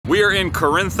We are in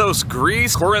Corinthos,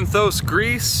 Greece. Corinthos,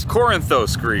 Greece.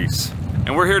 Corinthos, Greece.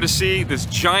 And we're here to see this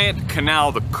giant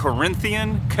canal, the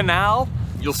Corinthian Canal.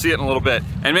 You'll see it in a little bit.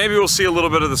 And maybe we'll see a little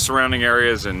bit of the surrounding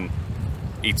areas and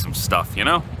eat some stuff, you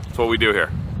know? That's what we do here.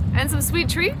 And some sweet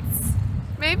treats,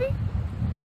 maybe?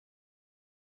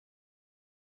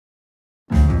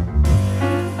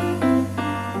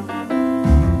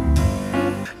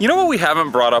 You know what we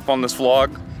haven't brought up on this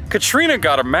vlog? Katrina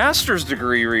got a master's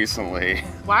degree recently.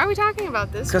 Why are we talking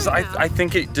about this? Because right I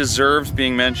think it deserves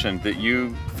being mentioned that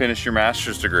you finished your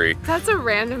master's degree. That's a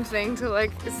random thing to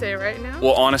like say right now.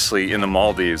 Well, honestly, in the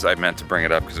Maldives, I meant to bring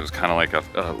it up because it was kind of like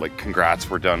like congrats,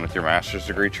 we're done with your master's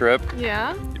degree trip.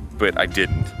 Yeah. But I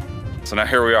didn't. So now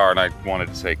here we are, and I wanted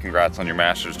to say congrats on your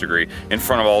master's degree in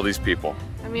front of all these people.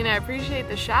 I mean, I appreciate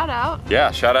the shout out.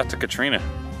 Yeah, shout out to Katrina.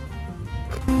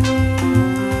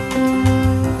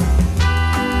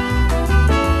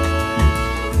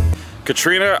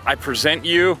 Katrina, I present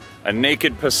you a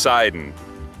naked Poseidon.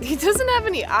 He doesn't have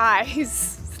any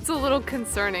eyes. It's a little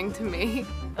concerning to me.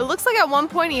 It looks like at one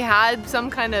point he had some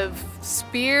kind of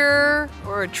spear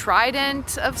or a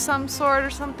trident of some sort or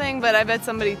something, but I bet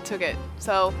somebody took it.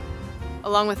 So,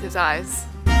 along with his eyes.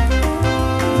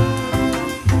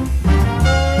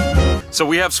 So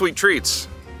we have sweet treats.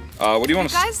 What do you want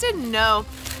to? You guys didn't know,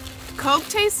 Coke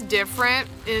tastes different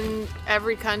in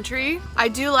every country. I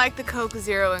do like the Coke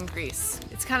Zero in Greece.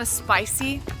 It's kind of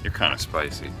spicy. You're kind of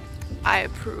spicy. I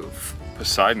approve.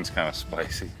 Poseidon's kind of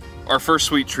spicy. Our first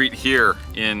sweet treat here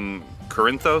in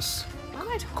Corinthos. Why am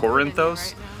I talking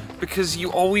Corinthos? right now? Because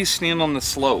you always stand on the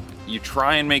slope. You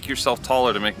try and make yourself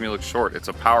taller to make me look short. It's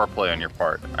a power play on your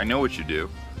part. I know what you do.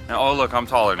 Now, oh look, I'm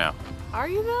taller now. Are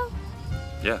you though?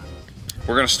 Yeah.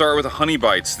 We're gonna start with the honey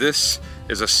bites. This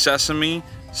is a sesame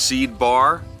seed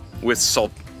bar with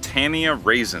sultana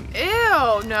raisin.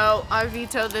 Ew, no, I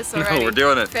vetoed this already. No, we're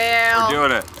doing it. Fail. We're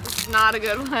doing it. This is not a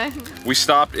good one. We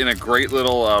stopped in a great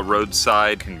little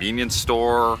roadside convenience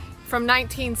store. From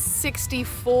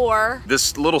 1964.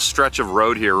 This little stretch of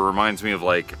road here reminds me of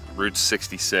like Route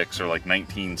 66 or like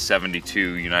 1972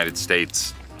 United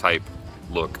States type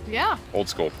look. Yeah. Old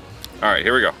school. All right,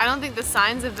 here we go. I don't think the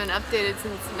signs have been updated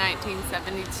since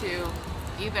 1972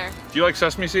 either. Do you like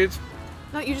sesame seeds?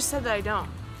 No, you just said that I don't.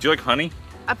 Do you like honey?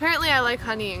 Apparently I like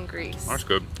honey in Greece. That's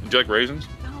good. Do you like raisins?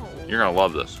 No. You're gonna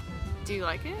love this. Do you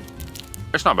like it?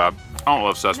 It's not bad. I don't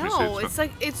love sesame seeds. No, it's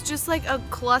like, it's just like a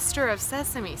cluster of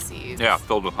sesame seeds. Yeah,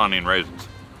 filled with honey and raisins.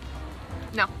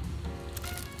 No.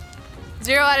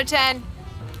 0 out of 10.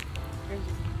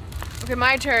 Okay,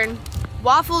 my turn.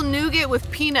 Waffle nougat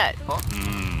with peanut.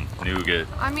 Nougat.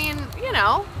 I mean, you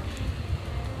know.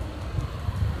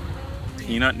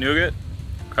 Peanut nougat?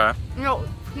 Okay. No,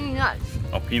 peanuts.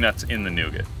 Oh, peanuts in the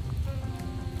nougat.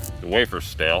 The wafer's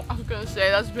stale. I was gonna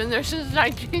say, that's been there since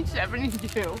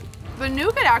 1972. The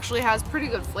nougat actually has pretty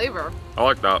good flavor. I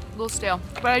like that. A little stale,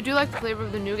 but I do like the flavor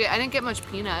of the nougat. I didn't get much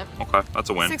peanut. Okay, that's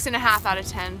a win. 6.5 out of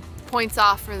 10. Points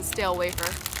off for the stale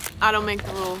wafer. I don't make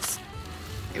the rules,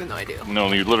 even though I do.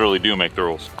 No, you literally do make the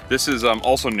rules. This is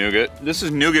also nougat. This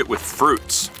is nougat with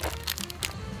fruits.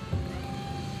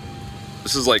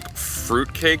 This is like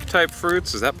fruitcake type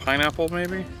fruits. Is that pineapple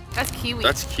maybe? That's kiwi.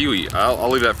 That's kiwi. I'll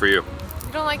leave that for you.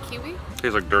 You don't like kiwi?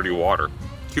 Tastes like dirty water.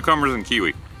 Cucumbers and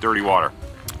kiwi, dirty water.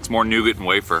 It's more nougat and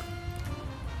wafer.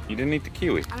 You didn't eat the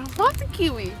kiwi. I don't want the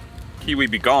kiwi. Kiwi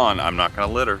be gone. I'm not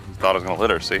gonna litter. You thought I was gonna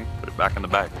litter, see? Put it back in the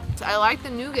bag. So I like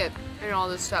the nougat and all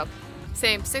this stuff.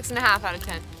 Same, 6.5 out of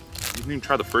 10. You didn't even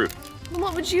try the fruit. Well,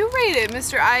 what would you rate it,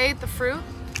 Mr. I ate the fruit?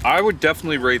 I would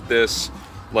definitely rate this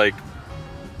like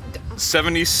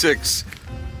 76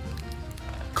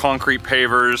 concrete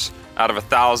pavers out of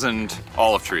 1,000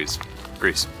 olive trees.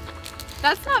 Greece.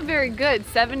 That's not very good.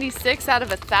 76 out of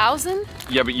 1,000?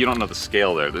 Yeah, but you don't know the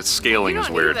scale there. The scaling You is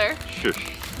don't weird. either.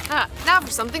 Shush. Now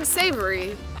for something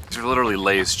savory. These are literally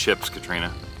Lay's chips,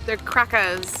 Katrina. They're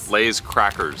crackers. Lay's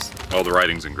crackers. Oh, the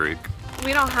writing's in Greek.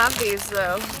 We don't have these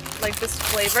though. Like this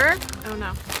flavor. Oh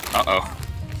no. Uh-oh.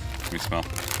 Let me smell.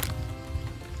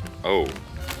 Oh.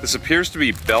 This appears to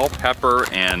be bell pepper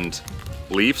and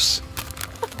leaves.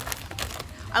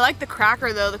 I like the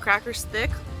cracker though. The cracker's thick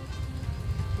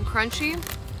and crunchy.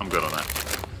 I'm good on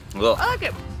that. Well, I like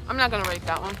it. I'm not gonna rate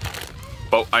that one.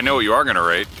 but I know what you are gonna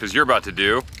rate, because you're about to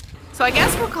do. So I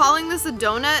guess we're calling this a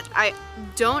donut. I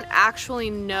don't actually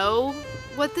know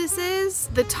what this is.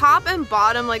 The top and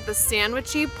bottom, like the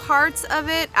sandwichy parts of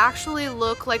it, actually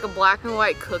look like a black and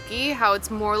white cookie, how it's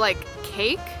more like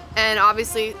cake, and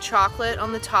obviously chocolate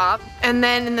on the top. And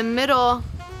then in the middle,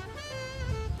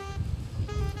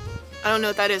 I don't know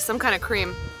what that is, some kind of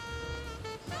cream.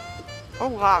 Oh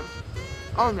God.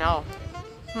 Oh no.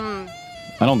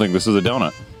 I don't think this is a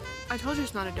donut. I told you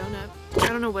it's not a donut. I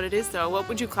don't know what it is though. What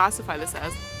would you classify this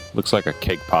as? Looks like a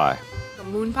cake pie. A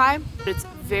moon pie? But it's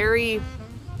very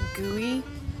gooey.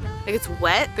 Like it's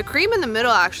wet. The cream in the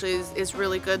middle actually is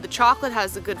really good. The chocolate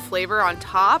has a good flavor on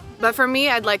top. But for me,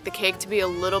 I'd like the cake to be a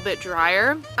little bit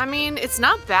drier. I mean, it's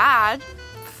not bad.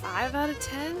 5 out of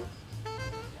 10?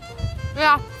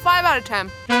 Yeah, 5 out of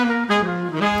 10.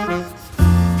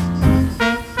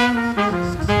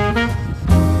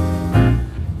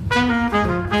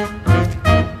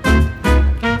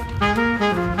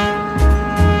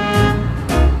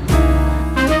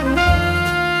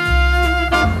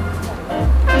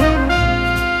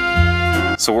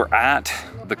 So we're at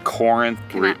the Corinth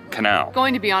Canal.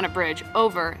 Going to be on a bridge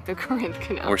over the Corinth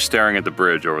Canal. We're staring at the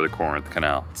bridge over the Corinth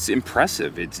Canal. It's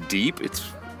impressive. It's deep. It's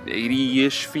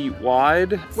 80-ish feet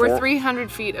wide. We're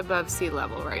 300 feet above sea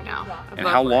level right now. And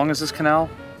how long is this canal?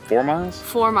 4 miles?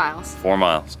 4 miles. 4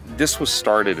 miles. This was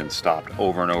started and stopped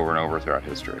over and over and over throughout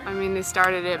history. I mean, they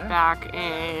started it back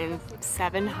in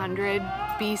 700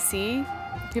 BC.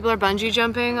 People are bungee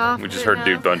jumping off. We just heard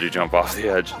dude bungee jump off the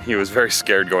edge. He was very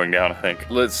scared going down, I think.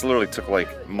 It literally took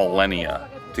like millennia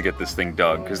to get this thing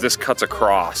dug, because this cuts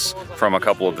across from a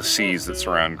couple of the seas that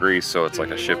surround Greece, so it's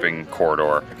like a shipping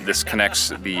corridor. This connects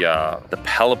the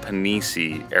Peloponnese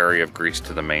area of Greece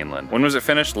to the mainland. When was it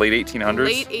finished? Late 1800s?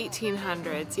 Late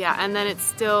 1800s, yeah. And then it's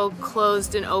still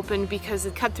closed and open because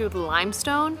it cut through the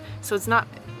limestone, so it's not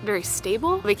very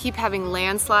stable. They keep having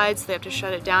landslides, so they have to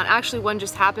shut it down. Actually, one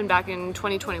just happened back in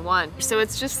 2021. So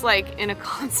it's just like in a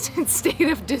constant state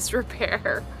of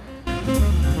disrepair.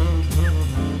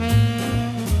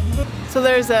 So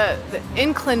there's the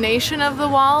inclination of the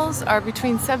walls are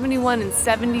between 71 and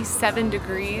 77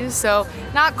 degrees. So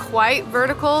not quite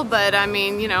vertical, but I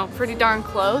mean, you know, pretty darn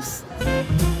close.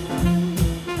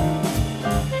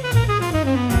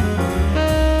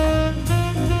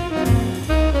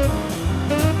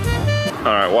 All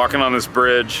right, walking on this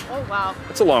bridge. Oh, wow.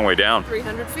 It's a long way down.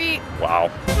 300 feet. Wow.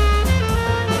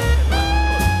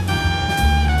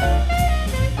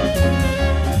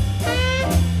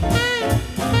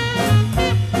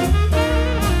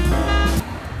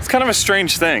 It's kind of a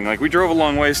strange thing. Like, we drove a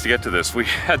long ways to get to this. We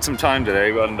had some time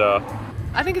today, but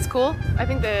I think it's cool. I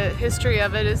think the history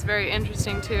of it is very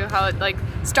interesting too. How it like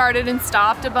started and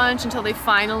stopped a bunch until they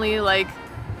finally, like,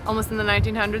 almost in the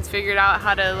 1900s, figured out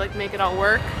how to like make it all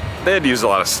work. They had to use a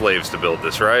lot of slaves to build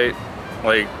this, right?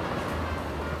 Like,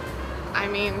 I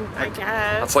mean, I guess.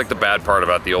 That's like the bad part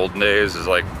about the olden days, is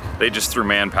like they just threw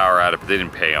manpower at it, but they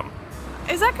didn't pay them.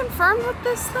 Is that confirmed with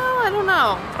this though? I don't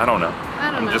know. I don't know.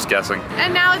 I'm just guessing.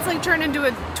 And now it's like turned into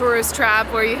a tourist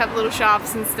trap where you have little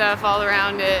shops and stuff all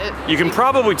around it. You can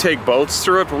probably take boats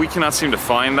through it, but we cannot seem to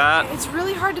find that. It's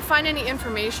really hard to find any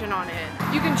information on it.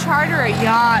 You can charter a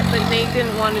yacht, but Nate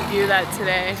didn't want to do that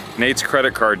today. Nate's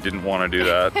credit card didn't want to do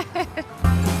that.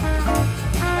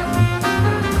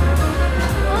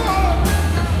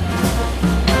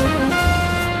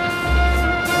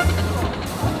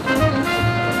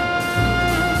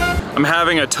 I'm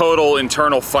having a total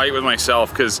internal fight with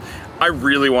myself because I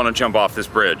really want to jump off this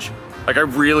bridge. Like, I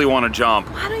really want to jump.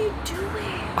 How do you do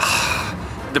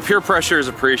it? The peer pressure is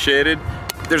appreciated.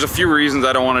 There's a few reasons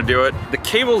I don't want to do it. The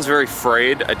cable is very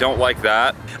frayed. I don't like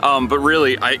that. But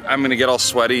really, I'm gonna get all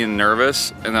sweaty and nervous,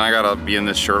 and then I gotta be in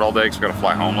this shirt all day because I gotta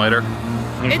fly home later.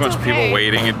 There's a bunch of people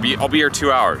waiting. I'll be here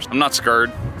 2 hours. I'm not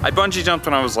scared. I bungee jumped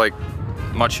when I was like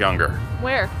much younger.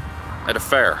 Where? At a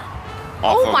fair.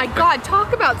 Oh my God,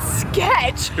 talk about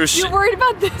sketch. You're worried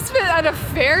about this at a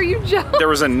fair you jumped? There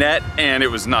was a net and it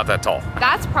was not that tall.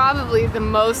 That's probably the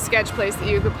most sketch place that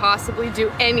you could possibly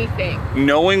do anything.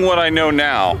 Knowing what I know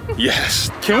now,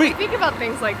 yes. Can we think about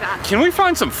things like that? Can we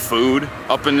find some food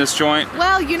up in this joint?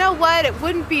 Well, you know what? It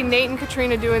wouldn't be Nate and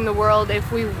Katrina doing the world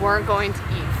if we weren't going to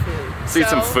eat food. Let's eat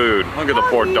some food. Look at the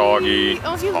poor doggy.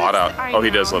 Oh, it's hot out. Oh,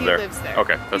 he does live there. Lives there.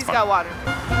 Okay, that's fine. He's got water.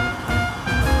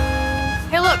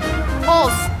 Hey, look,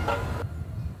 holes.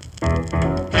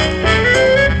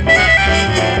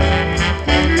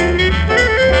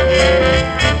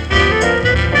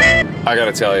 I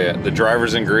gotta tell you, the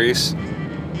drivers in Greece,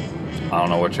 I don't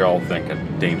know what y'all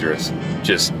thinking. Dangerous.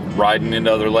 Just riding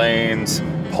into other lanes,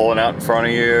 pulling out in front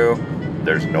of you.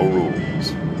 There's no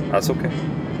rules. That's okay.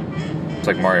 It's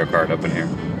like Mario Kart up in here.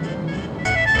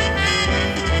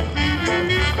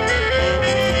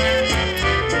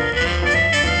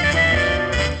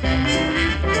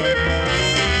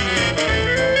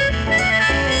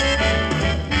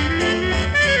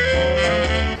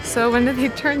 So when did they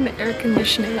turn the air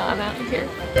conditioning on out here?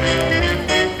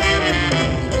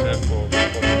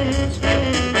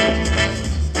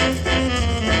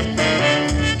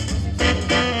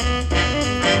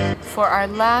 For our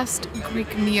last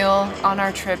Greek meal on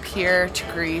our trip here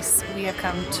to Greece, we have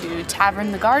come to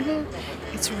Tavern the Garden.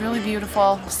 It's really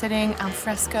beautiful, sitting al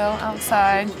fresco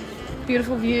outside.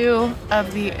 Beautiful view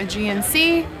of the Aegean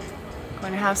Sea.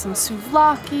 Going to have some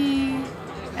souvlaki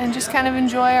and just kind of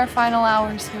enjoy our final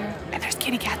hours here. And there's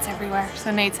kitty cats everywhere, so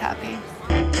Nate's happy.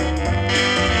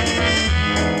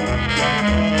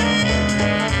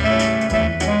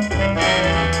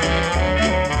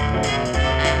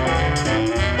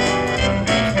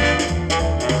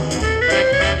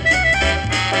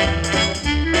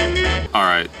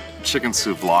 Chicken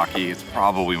souvlaki, it's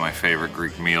probably my favorite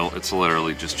Greek meal. It's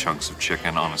literally just chunks of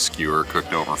chicken on a skewer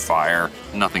cooked over fire.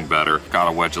 Nothing better. Got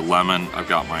a wedge of lemon. I've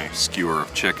got my skewer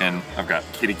of chicken. I've got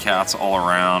kitty cats all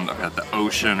around. I've got the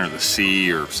ocean or the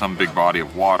sea or some big body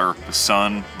of water. The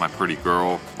sun, my pretty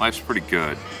girl. Life's pretty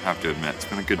good, I have to admit. It's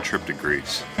been a good trip to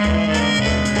Greece.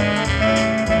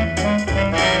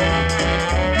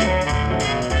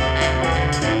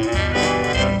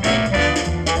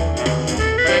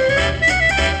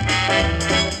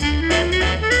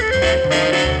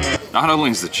 Not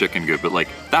only is the chicken good, but like,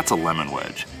 that's a lemon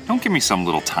wedge. Don't give me some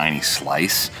little tiny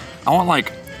slice. I want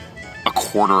like a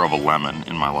quarter of a lemon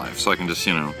in my life so I can just,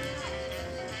 you know,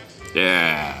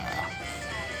 yeah.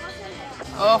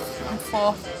 Oh, I'm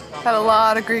full. Had a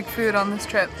lot of Greek food on this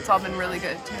trip. It's all been really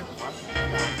good too.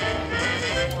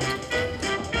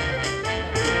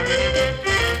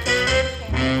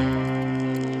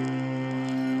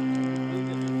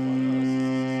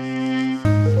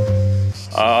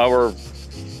 We're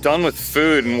done with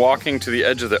food and walking to the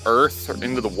edge of the earth or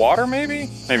into the water, maybe?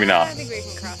 Maybe not. I think we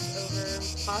can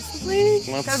cross over, possibly.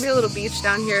 Gotta be a little beach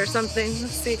down here or something.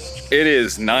 Let's see. It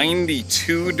is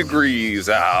 92 degrees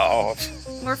out.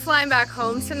 We're flying back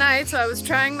home tonight, so I was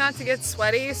trying not to get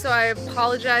sweaty, so I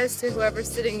apologize to whoever's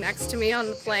sitting next to me on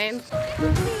the plane.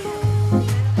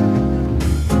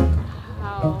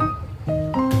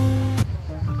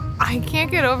 I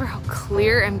can't get over how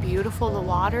clear and beautiful the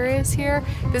water is here.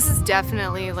 This is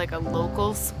definitely like a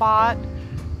local spot,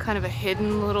 kind of a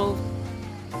hidden little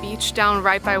beach down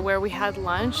right by where we had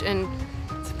lunch, and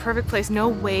it's a perfect place. No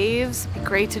waves. It'd be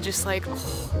great to just like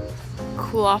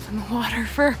cool off in the water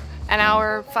for an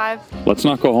hour or 5. Let's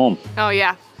not go home. Oh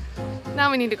yeah.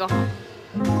 Now we need to go home.